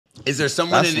Is there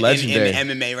someone in legendary.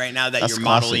 MMA right now that That's you're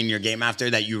classic. modeling your game after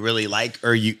that you really like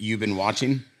or you've been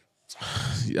watching?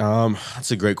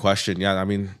 That's a great question. Yeah, I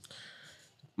mean,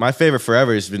 my favorite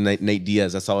forever has been Nate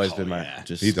Diaz. That's always been my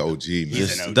just. He's the OG, man.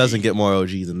 He's an OG. Doesn't get more OG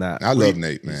than that. I love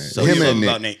Nate, man. So what do you love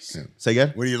about Nate? Say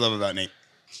again. What do you love about Nate?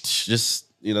 Just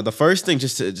the first thing,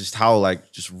 just how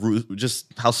like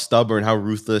just how stubborn, how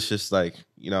ruthless. Just like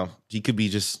he could be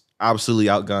just absolutely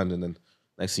outgunned, and then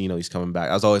next thing you know, he's coming back.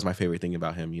 That was always my favorite thing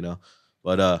about him,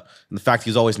 But and the fact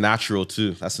he's always natural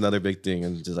too. That's another big thing.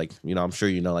 And just like I'm sure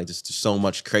like just so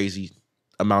much crazy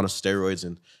amount of steroids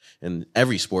in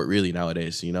every sport really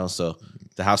nowadays. So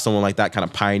to have someone like that kind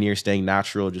of pioneer, staying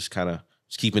natural, just kind of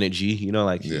keeping it G.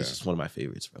 Like he's just one of my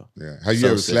favorites, bro. Yeah. Have you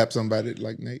ever slapped somebody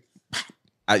like Nate?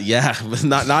 Yeah, but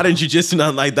not in jiu-jitsu,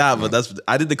 nothing like that. But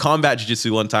I did the combat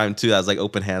jiu-jitsu one time too. I was like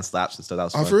open hand slaps and stuff. That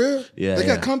was fun. Oh, for real? Yeah. They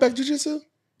got combat jiu-jitsu?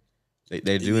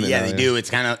 They're doing it. Yeah, now, they do. It's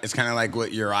kind of like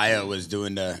what Uriah was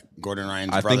doing to Gordon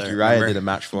Ryan's brother. I think Uriah remember? did a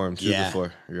match for him too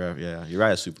before.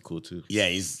 Uriah's super cool too. Yeah,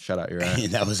 shout out Uriah.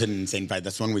 That was an insane fight.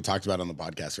 That's one we talked about on the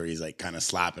podcast where he's like kind of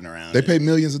slapping around. They pay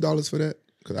millions of dollars for that?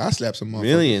 Because I slapped some motherfuckers.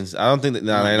 Millions? I don't think that.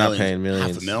 No, they're not paying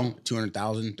millions. $500,000,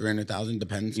 200,000, 300,000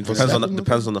 depends.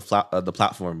 Depends on the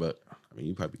platform, but I mean,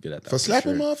 you probably good at that for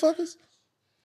slapping motherfuckers.